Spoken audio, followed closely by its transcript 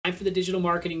Time for the digital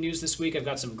marketing news this week. I've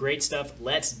got some great stuff.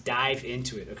 Let's dive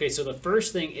into it. Okay, so the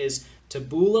first thing is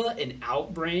Taboola and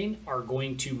Outbrain are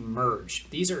going to merge.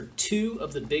 These are two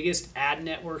of the biggest ad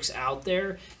networks out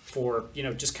there for,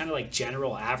 just kind of like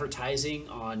general advertising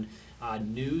on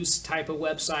news type of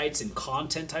websites and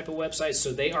content type of websites.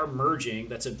 So they are merging.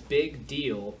 That's a big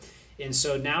deal. And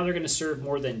so now they're going to serve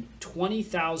more than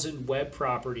 20,000 web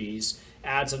properties,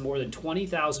 ads on more than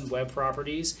 20,000 web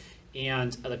properties.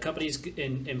 And the company's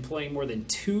employing more than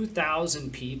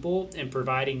 2,000 people and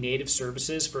providing native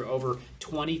services for over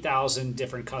 20,000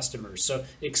 different customers. So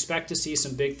expect to see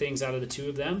some big things out of the two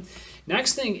of them.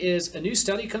 Next thing is a new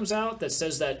study comes out that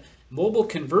says that mobile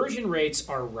conversion rates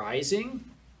are rising,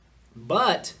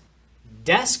 but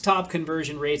desktop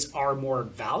conversion rates are more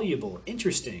valuable.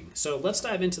 Interesting. So let's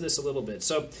dive into this a little bit.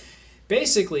 So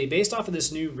basically, based off of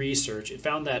this new research, it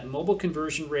found that mobile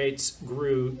conversion rates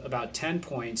grew about 10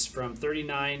 points from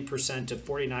 39% to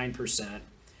 49%.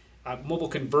 Mobile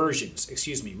conversions,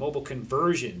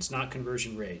 not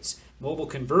conversion rates. Mobile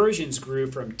conversions grew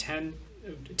from 10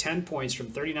 points from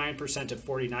 39% to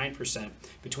 49%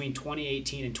 between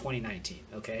 2018 and 2019.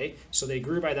 Okay, so they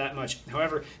grew by that much.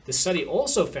 However, the study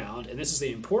also found, and this is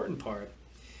the important part,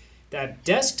 that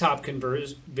desktop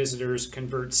visitors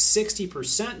convert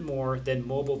 60% more than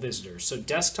mobile visitors. So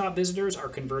desktop visitors are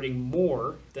converting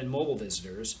more than mobile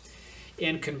visitors.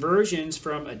 And conversions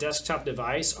from a desktop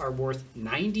device are worth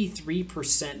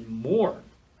 93% more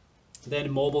than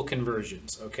mobile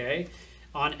conversions, okay,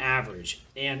 on average.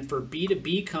 And for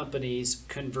B2B companies,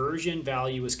 conversion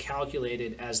value is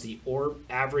calculated as the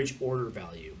average order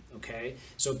value, okay?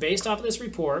 So based off of this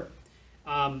report,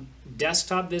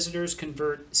 desktop visitors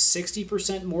convert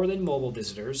 60% more than mobile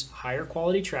visitors, higher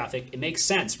quality traffic. It makes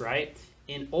sense, right?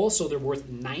 And also they're worth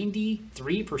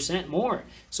 93% more.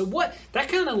 So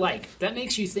that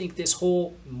makes you think this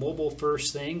whole mobile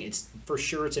first thing, it's for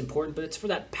sure it's important, but it's for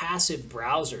that passive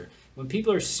browser. When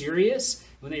people are serious,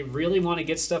 when they really want to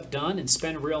get stuff done and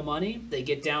spend real money, they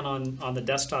get down on the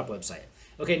desktop website.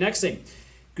 Okay, next thing.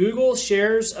 Google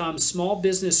shares small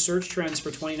business search trends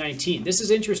for 2019. This is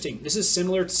interesting. This is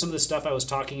similar to some of the stuff I was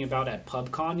talking about at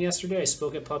PubCon yesterday. I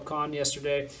spoke at PubCon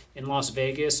yesterday in Las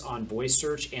Vegas on voice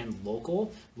search and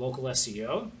local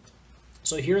SEO.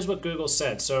 So here's what Google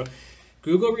said. So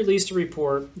Google released a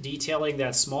report detailing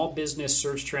that small business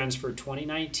search trends for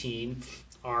 2019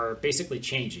 are basically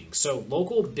changing. So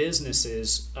local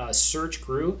businesses search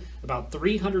grew about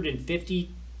 350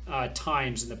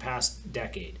 times in the past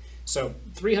decade. So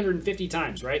 350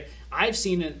 times, right? I've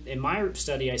seen it in my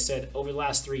study, I said over the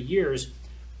last 3 years,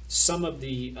 some of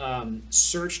the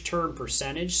search term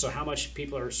percentage, so how much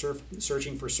people are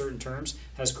searching for certain terms,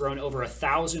 has grown over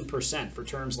 1,000% for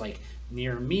terms like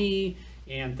near me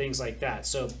and things like that.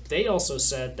 So they also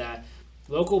said that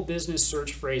local business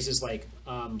search phrases like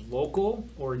local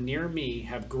or near me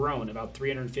have grown about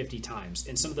 350 times.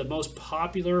 And some of the most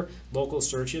popular local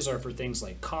searches are for things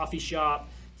like coffee shop,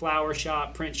 flower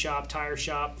shop, print shop, tire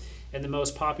shop, and the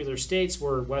most popular states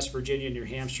were West Virginia, New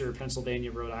Hampshire,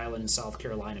 Pennsylvania, Rhode Island, and South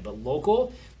Carolina. But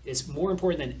local is more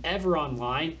important than ever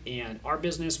online, and our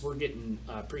business, we're getting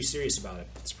pretty serious about it.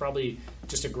 It's probably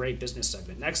just a great business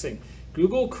segment. Next thing,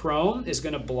 Google Chrome is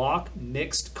going to block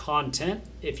mixed content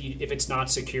if it's not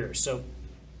secure. So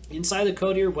inside the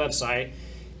code of your website,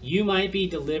 you might be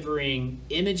delivering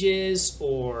images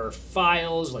or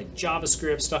files like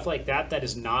JavaScript, stuff like that, that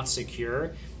is not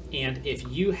secure. And if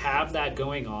you have that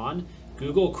going on,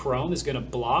 Google Chrome is going to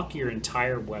block your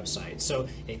entire website. So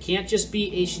it can't just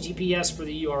be HTTPS for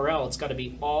the URL. It's got to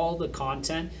be all the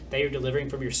content that you're delivering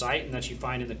from your site and that you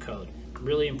find in the code.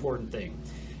 Really important thing.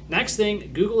 Next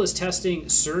thing, Google is testing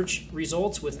search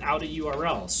results without a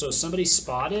URL. So somebody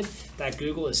spotted that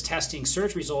Google is testing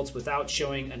search results without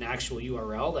showing an actual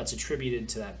URL that's attributed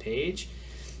to that page.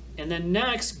 And then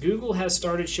next, Google has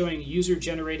started showing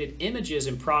user-generated images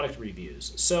in product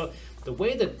reviews. So the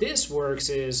way that this works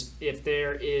is if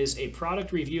there is a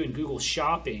product review in Google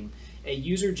Shopping, a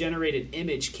user-generated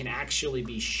image can actually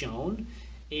be shown.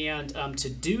 And to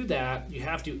do that, you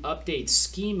have to update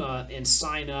schema and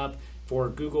sign up for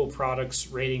Google Products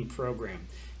Rating Program.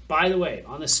 By the way,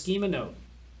 on the schema note,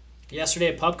 yesterday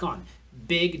at PubCon,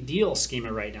 big deal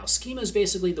schema right now. Schema is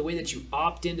basically the way that you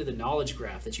opt into the knowledge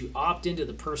graph, that you opt into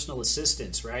the personal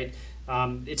assistants, right?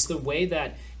 It's the way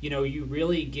that you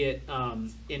really get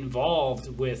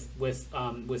involved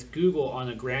with Google on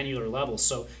a granular level.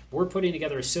 So we're putting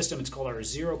together a system. It's called our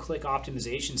zero-click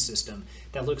optimization system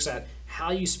that looks at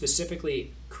how you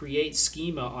specifically create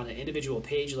schema on an individual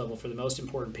page level for the most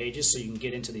important pages so you can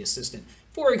get into the assistant.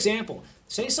 For example,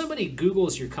 say somebody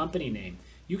Googles your company name.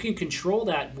 you can control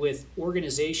that with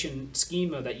organization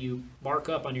schema that you mark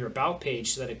up on your About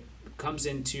page so that it comes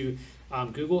into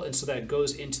Google, and so that it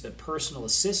goes into the personal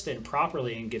assistant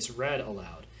properly and gets read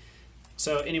aloud.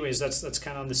 So anyways, that's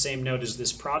kind of on the same note as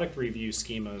this product review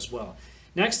schema as well.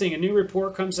 Next thing, a new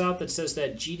report comes out that says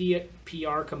that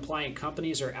GDPR compliant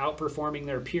companies are outperforming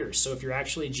their peers. So if you're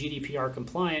actually GDPR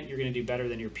compliant, you're going to do better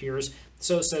than your peers.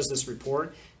 So says this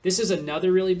report. This is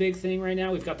another really big thing right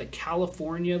now. We've got the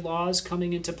California laws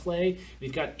coming into play.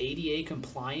 We've got ADA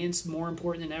compliance, more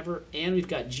important than ever. And we've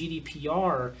got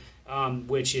GDPR,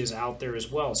 which is out there as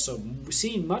well. So we're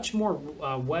seeing much more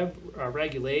web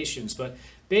regulations. But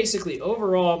basically,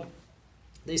 overall,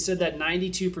 they said that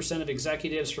 92% of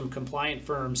executives from compliant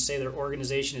firms say their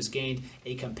organization has gained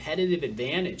a competitive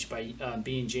advantage by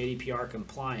being GDPR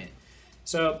compliant.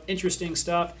 So interesting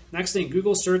stuff. Next thing,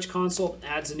 Google Search Console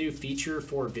adds a new feature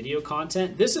for video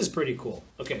content. This is pretty cool.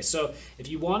 Okay, so if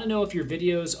you want to know if your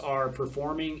videos are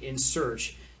performing in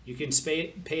search, you can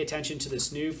pay attention to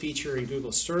this new feature in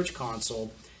Google Search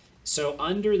Console. So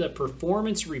under the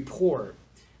performance report,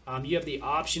 you have the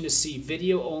option to see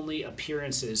video-only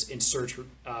appearances in search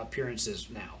appearances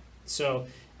now. So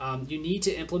you need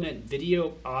to implement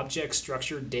video object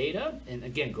structured data. And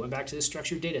again, going back to the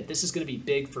structured data, this is going to be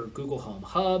big for Google Home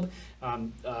Hub,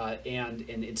 and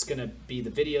it's going to be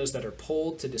the videos that are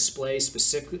pulled to display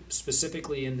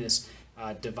specifically in this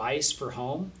device for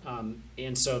home.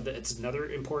 And so that's another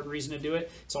important reason to do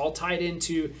it. It's all tied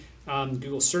into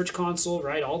Google Search Console,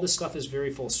 right? All this stuff is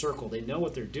very full circle. They know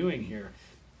what they're doing here.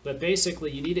 But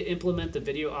basically, you need to implement the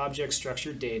video object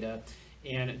structured data,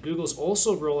 and Google's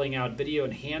also rolling out video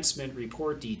enhancement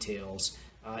report details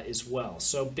as well.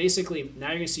 So basically, now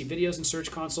you're going to see videos in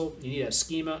Search Console. You need a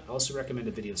schema. I also recommend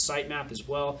a video sitemap as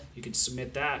well. You can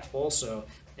submit that also,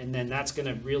 and then that's going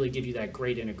to really give you that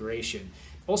great integration.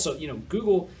 Also,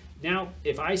 Google, now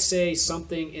if I say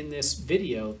something in this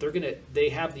video, they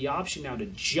have the option now to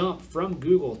jump from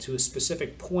Google to a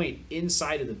specific point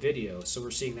inside of the video. So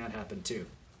we're seeing that happen too.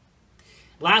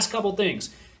 Last couple things.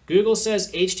 Google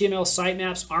says HTML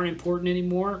sitemaps aren't important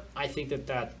anymore. I think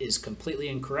that is completely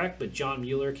incorrect, but John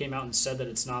Mueller came out and said that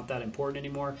it's not that important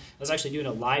anymore. I was actually doing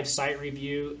a live site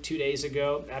review 2 days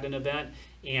ago at an event,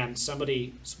 and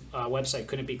somebody's website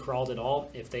couldn't be crawled at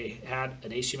all. If they had an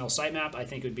HTML sitemap, I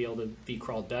think it would be able to be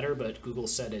crawled better, but Google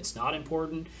said it's not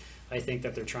important. I think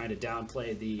that they're trying to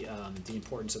downplay the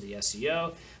importance of the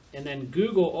SEO. And then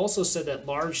Google also said that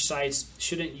large sites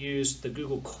shouldn't use the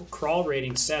Google crawl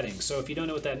rating setting. So if you don't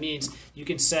know what that means, you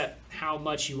can set how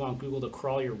much you want Google to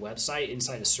crawl your website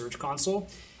inside a Search Console.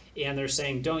 And they're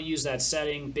saying don't use that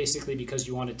setting basically because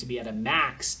you want it to be at a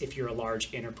max if you're a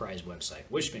large enterprise website,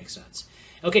 which makes sense.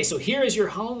 Okay, so here is your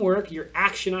homework, your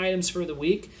action items for the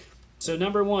week. So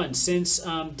number one, since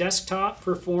desktop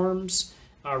performs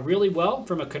really well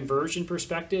from a conversion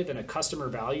perspective and a customer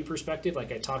value perspective,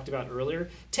 like I talked about earlier,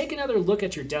 take another look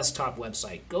at your desktop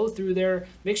website. Go through there,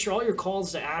 make sure all your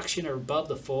calls to action are above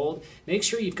the fold. Make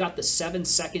sure you've got the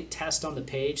 7-second test on the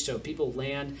page so people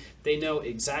land, they know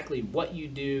exactly what you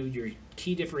do, your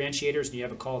key differentiators, and you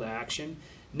have a call to action.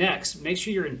 Next, make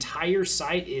sure your entire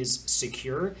site is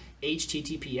secure,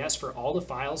 HTTPS for all the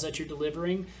files that you're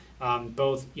delivering.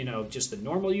 Both, just the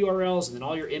normal URLs and then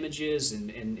all your images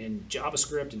and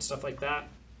JavaScript and stuff like that.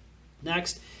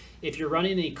 Next, if you're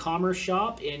running an e-commerce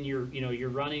shop and you're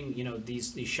running,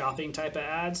 these shopping type of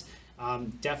ads,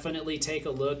 definitely take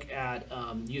a look at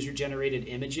user-generated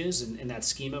images and that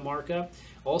schema markup.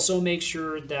 Also, make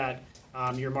sure that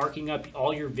you're marking up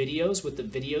all your videos with the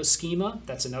video schema.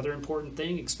 That's another important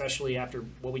thing, especially after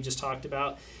what we just talked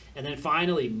about. And then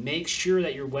finally, make sure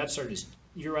that your website is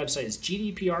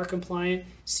GDPR compliant,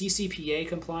 CCPA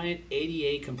compliant,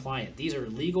 ADA compliant. These are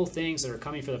legal things that are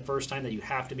coming for the first time that you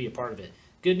have to be a part of it.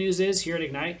 Good news is here at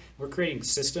Ignite, we're creating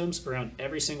systems around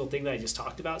every single thing that I just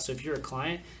talked about. So if you're a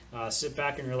client, sit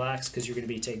back and relax because you're going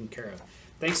to be taken care of.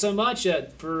 Thanks so much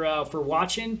for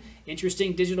watching.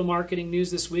 Interesting digital marketing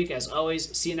news this week. As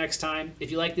always, see you next time.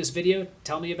 If you like this video,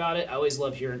 tell me about it. I always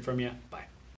love hearing from you. Bye.